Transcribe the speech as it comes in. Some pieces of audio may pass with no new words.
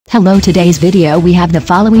Hello, today's video we have the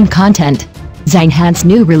following content. Zhang Han's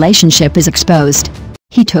new relationship is exposed.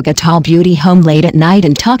 He took a tall beauty home late at night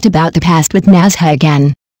and talked about the past with Nazha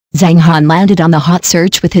again. Zhang Han landed on the hot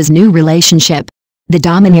search with his new relationship. The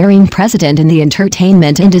domineering president in the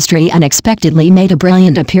entertainment industry unexpectedly made a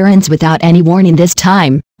brilliant appearance without any warning this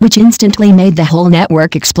time, which instantly made the whole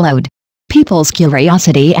network explode. People's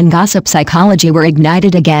curiosity and gossip psychology were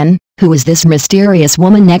ignited again. Who is this mysterious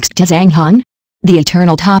woman next to Zhang Han? The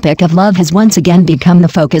eternal topic of love has once again become the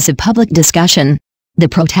focus of public discussion. The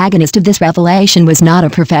protagonist of this revelation was not a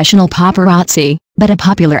professional paparazzi, but a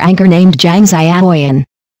popular anchor named Zhang Han.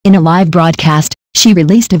 In a live broadcast, she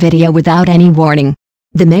released a video without any warning.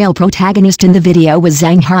 The male protagonist in the video was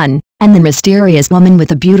Zhang Han, and the mysterious woman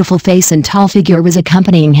with a beautiful face and tall figure was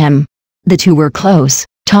accompanying him. The two were close,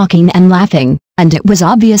 talking and laughing, and it was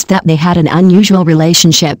obvious that they had an unusual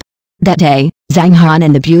relationship. That day, Zhang Han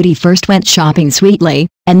and the beauty first went shopping sweetly,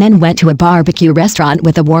 and then went to a barbecue restaurant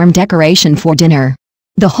with a warm decoration for dinner.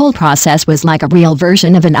 The whole process was like a real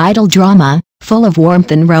version of an idol drama, full of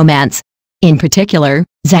warmth and romance. In particular,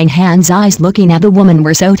 Zhang Han's eyes looking at the woman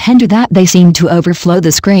were so tender that they seemed to overflow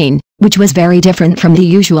the screen, which was very different from the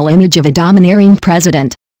usual image of a domineering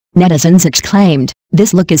president. Netizens exclaimed,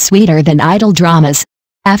 "This look is sweeter than idol dramas."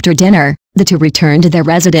 After dinner, the two returned to their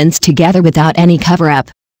residence together without any cover-up.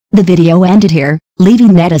 The video ended here, leaving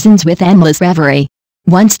netizens with endless reverie.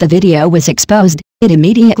 Once the video was exposed, it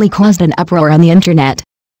immediately caused an uproar on the internet.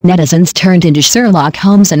 Netizens turned into Sherlock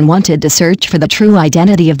Holmes and wanted to search for the true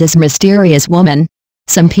identity of this mysterious woman.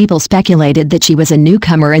 Some people speculated that she was a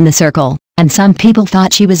newcomer in the circle, and some people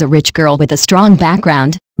thought she was a rich girl with a strong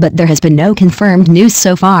background, but there has been no confirmed news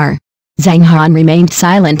so far. Zhang Han remained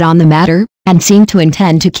silent on the matter, and seemed to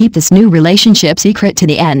intend to keep this new relationship secret to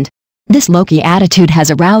the end. This low-key attitude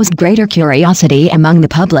has aroused greater curiosity among the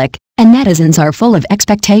public, and netizens are full of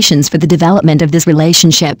expectations for the development of this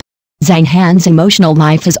relationship. Zhang Han's emotional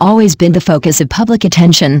life has always been the focus of public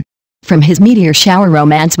attention. From his meteor shower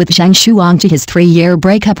romance with Zhang Shuang to his 3-year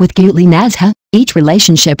breakup with Guli Nazha, each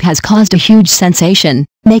relationship has caused a huge sensation,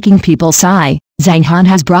 making people sigh. Zhang Han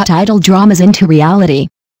has brought idol dramas into reality.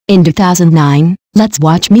 In 2009, Let's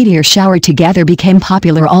Watch Meteor Shower Together became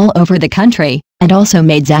popular all over the country, and also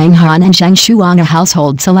made Zhang Han and Zhang Shuang a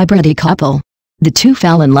household celebrity couple. The two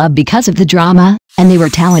fell in love because of the drama, and they were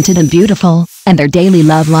talented and beautiful, and their daily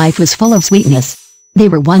love life was full of sweetness. They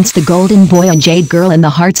were once the golden boy and jade girl in the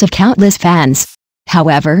hearts of countless fans.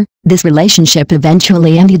 However, this relationship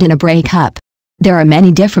eventually ended in a breakup. There are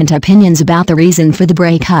many different opinions about the reason for the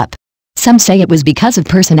breakup. Some say it was because of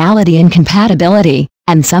personality incompatibility,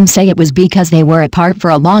 and some say it was because they were apart for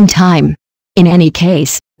a long time. In any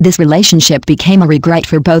case, this relationship became a regret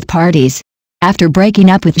for both parties. After breaking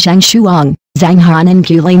up with Zhang Shuang, Zhang Han and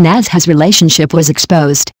Guli Nazha's relationship was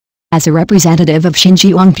exposed. As a representative of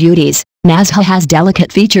Xinjiang beauties, Nazha has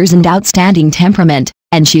delicate features and outstanding temperament,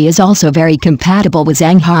 and she is also very compatible with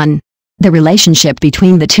Zhang Han. The relationship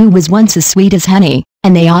between the two was once as sweet as honey,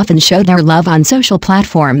 and they often showed their love on social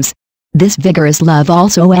platforms. This vigorous love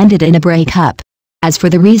also ended in a breakup. As for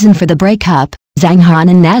the reason for the breakup, Zhang Han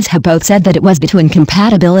and Nazha both said that it was due to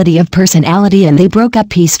incompatibility of personality and they broke up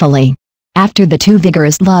peacefully. After the two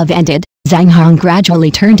vigorous love ended, Zhang Han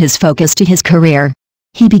gradually turned his focus to his career.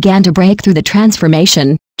 He began to break through the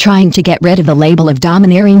transformation, trying to get rid of the label of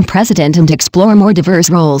domineering president and explore more diverse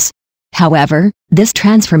roles. However, this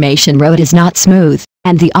transformation road is not smooth,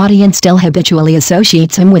 and the audience still habitually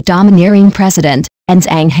associates him with domineering president, and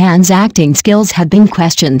Zhang Han's acting skills have been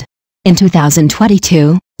questioned. In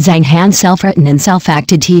 2022, Zhang Han's self-written and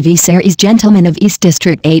self-acted TV series Gentlemen of East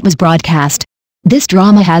District 8 was broadcast. This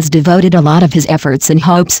drama has devoted a lot of his efforts and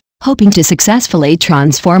hopes, hoping to successfully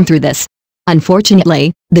transform through this.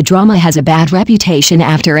 Unfortunately, the drama has a bad reputation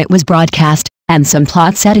after it was broadcast, and some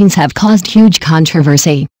plot settings have caused huge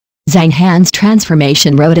controversy. Zhang Han's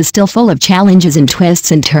transformation road is still full of challenges and twists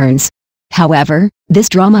and turns. However, this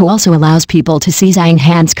drama also allows people to see Zhang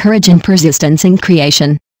Han's courage and persistence in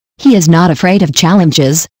creation. He is not afraid of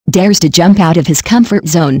challenges, dares to jump out of his comfort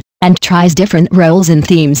zone, and tries different roles and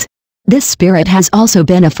themes. This spirit has also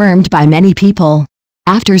been affirmed by many people.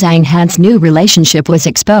 After Zhang Han's new relationship was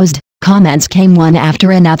exposed, comments came one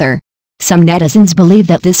after another. Some netizens believe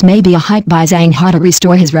that this may be a hype by Zhang Han to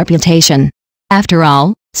restore his reputation. After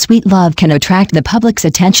all, sweet love can attract the public's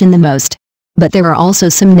attention the most. But there are also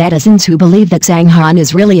some netizens who believe that Zhang Han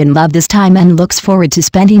is really in love this time and looks forward to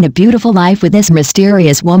spending a beautiful life with this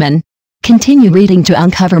mysterious woman. Continue reading to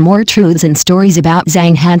uncover more truths and stories about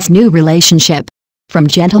Zhang Han's new relationship. From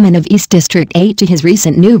Gentlemen of East District 8 to his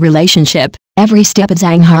recent new relationship, every step of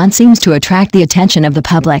Zhang Han seems to attract the attention of the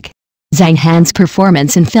public. Zhang Han's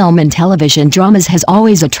performance in film and television dramas has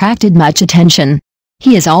always attracted much attention.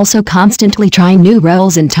 He is also constantly trying new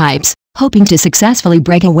roles and types, hoping to successfully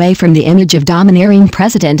break away from the image of domineering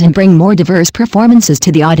president and bring more diverse performances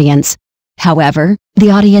to the audience. However,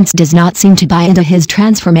 the audience does not seem to buy into his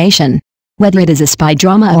transformation. Whether it is a spy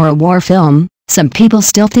drama or a war film, some people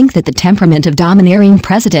still think that the temperament of domineering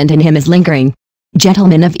president in him is lingering.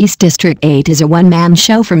 Gentlemen of East District 8 is a one-man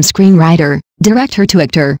show from screenwriter, director to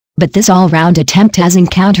actor, but this all-round attempt has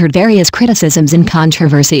encountered various criticisms and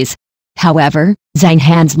controversies. However, Zhang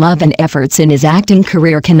Han's love and efforts in his acting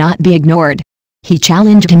career cannot be ignored. He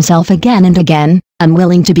challenged himself again and again,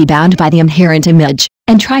 unwilling to be bound by the inherent image,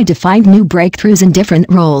 and tried to find new breakthroughs in different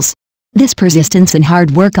roles. This persistence and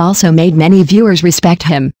hard work also made many viewers respect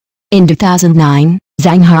him. In 2009,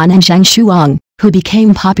 Zhang Han and Zhang Shuang, who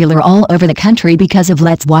became popular all over the country because of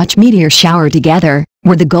Let's Watch Meteor Shower Together,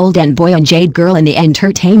 were the golden boy and jade girl in the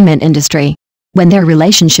entertainment industry. When their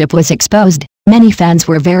relationship was exposed, many fans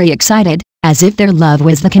were very excited, as if their love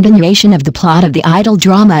was the continuation of the plot of the idol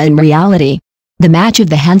drama in reality. The match of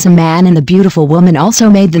the handsome man and the beautiful woman also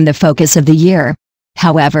made them the focus of the year.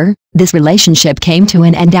 However, this relationship came to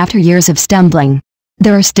an end after years of stumbling.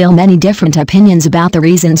 There are still many different opinions about the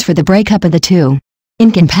reasons for the breakup of the two.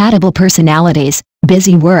 Incompatible personalities,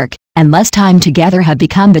 busy work, and less time together have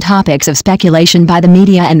become the topics of speculation by the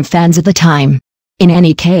media and fans at the time. In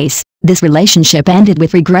any case, this relationship ended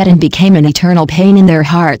with regret and became an eternal pain in their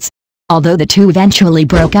hearts. Although the two eventually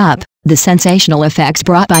broke up, the sensational effects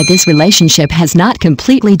brought by this relationship has not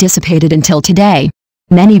completely dissipated until today.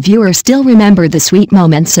 Many viewers still remember the sweet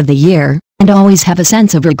moments of the year, and always have a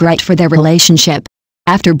sense of regret for their relationship.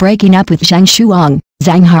 After breaking up with Zhang Shuang,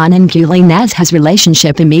 Zhang Han and Guli Nazha's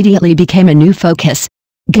relationship immediately became a new focus.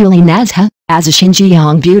 Guli Nazha, as a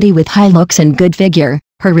Xinjiang beauty with high looks and good figure,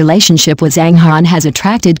 her relationship with Zhang Han has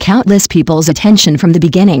attracted countless people's attention from the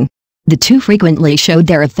beginning. The two frequently showed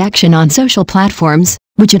their affection on social platforms,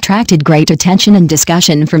 which attracted great attention and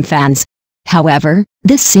discussion from fans. However,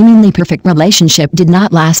 this seemingly perfect relationship did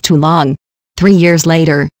not last too long. 3 years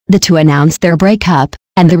later, the two announced their breakup,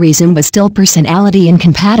 and the reason was still personality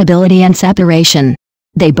incompatibility and separation.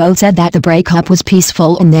 They both said that the breakup was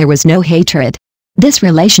peaceful and there was no hatred. This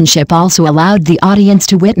relationship also allowed the audience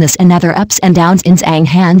to witness another ups and downs in Zhang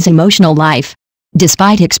Han's emotional life.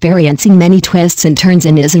 Despite experiencing many twists and turns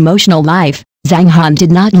in his emotional life, Zhang Han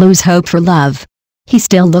did not lose hope for love. He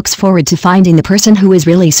still looks forward to finding the person who is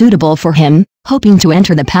really suitable for him, hoping to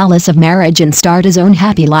enter the palace of marriage and start his own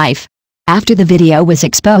happy life. After the video was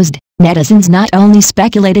exposed, netizens not only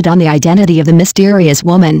speculated on the identity of the mysterious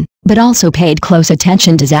woman, but also paid close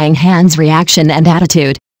attention to Zhang Han's reaction and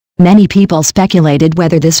attitude. Many people speculated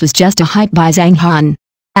whether this was just a hype by Zhang Han.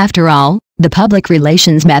 After all, the public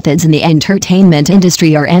relations methods in the entertainment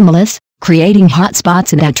industry are endless, creating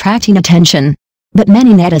hotspots and attracting attention. But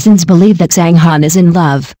many netizens believe that Zhang Han is in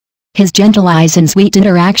love. His gentle eyes and sweet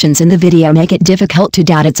interactions in the video make it difficult to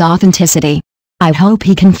doubt its authenticity. I hope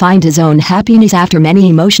he can find his own happiness after many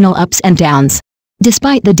emotional ups and downs.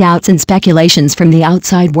 Despite the doubts and speculations from the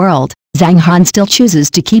outside world, Zhang Han still chooses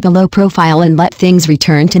to keep a low profile and let things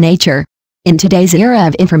return to nature. In today's era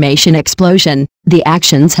of information explosion, the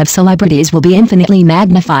actions of celebrities will be infinitely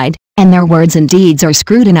magnified, and their words and deeds are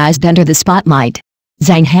scrutinized under the spotlight.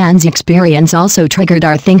 Zhang Han's experience also triggered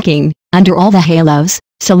our thinking. Under all the halos,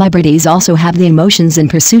 celebrities also have the emotions and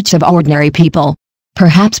pursuits of ordinary people.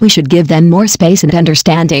 Perhaps we should give them more space and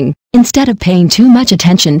understanding, instead of paying too much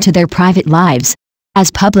attention to their private lives. As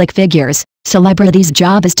public figures, celebrities'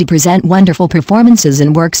 job is to present wonderful performances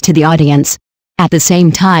and works to the audience. At the same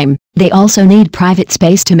time, they also need private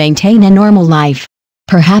space to maintain a normal life.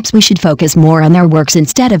 Perhaps we should focus more on their works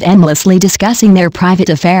instead of endlessly discussing their private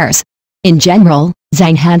affairs. In general,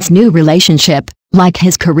 Zhang Han's new relationship, like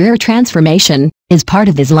his career transformation, is part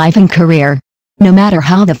of his life and career. No matter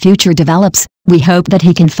how the future develops, we hope that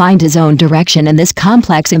he can find his own direction in this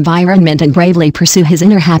complex environment and bravely pursue his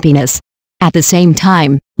inner happiness. At the same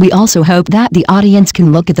time, we also hope that the audience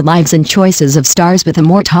can look at the lives and choices of stars with a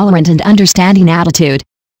more tolerant and understanding attitude.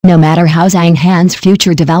 No matter how Zhang Han's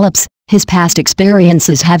future develops, his past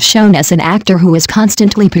experiences have shown us an actor who is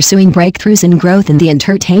constantly pursuing breakthroughs and growth in the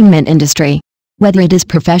entertainment industry. Whether it is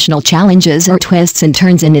professional challenges or twists and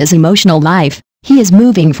turns in his emotional life, he is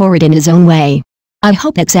moving forward in his own way. I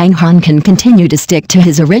hope that Zhang Han can continue to stick to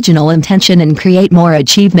his original intention and create more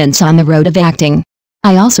achievements on the road of acting.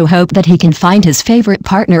 I also hope that he can find his favorite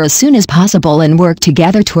partner as soon as possible and work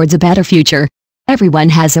together towards a better future. Everyone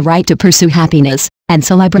has a right to pursue happiness, and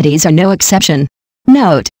celebrities are no exception.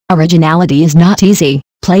 Note: originality is not easy.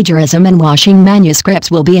 Plagiarism and washing manuscripts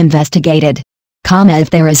will be investigated. If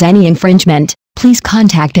there is any infringement, please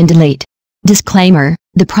contact and delete. Disclaimer: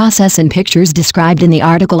 the process and pictures described in the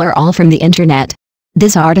article are all from the internet.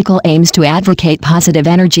 This article aims to advocate positive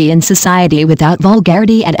energy in society without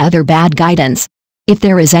vulgarity and other bad guidance. If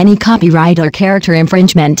there is any copyright or character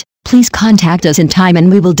infringement, please contact us in time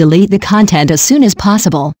and we will delete the content as soon as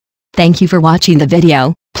possible. Thank you for watching the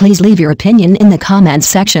video. Please leave your opinion in the comments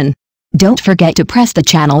section. Don't forget to press the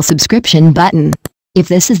channel subscription button. If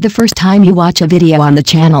this is the first time you watch a video on the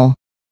channel,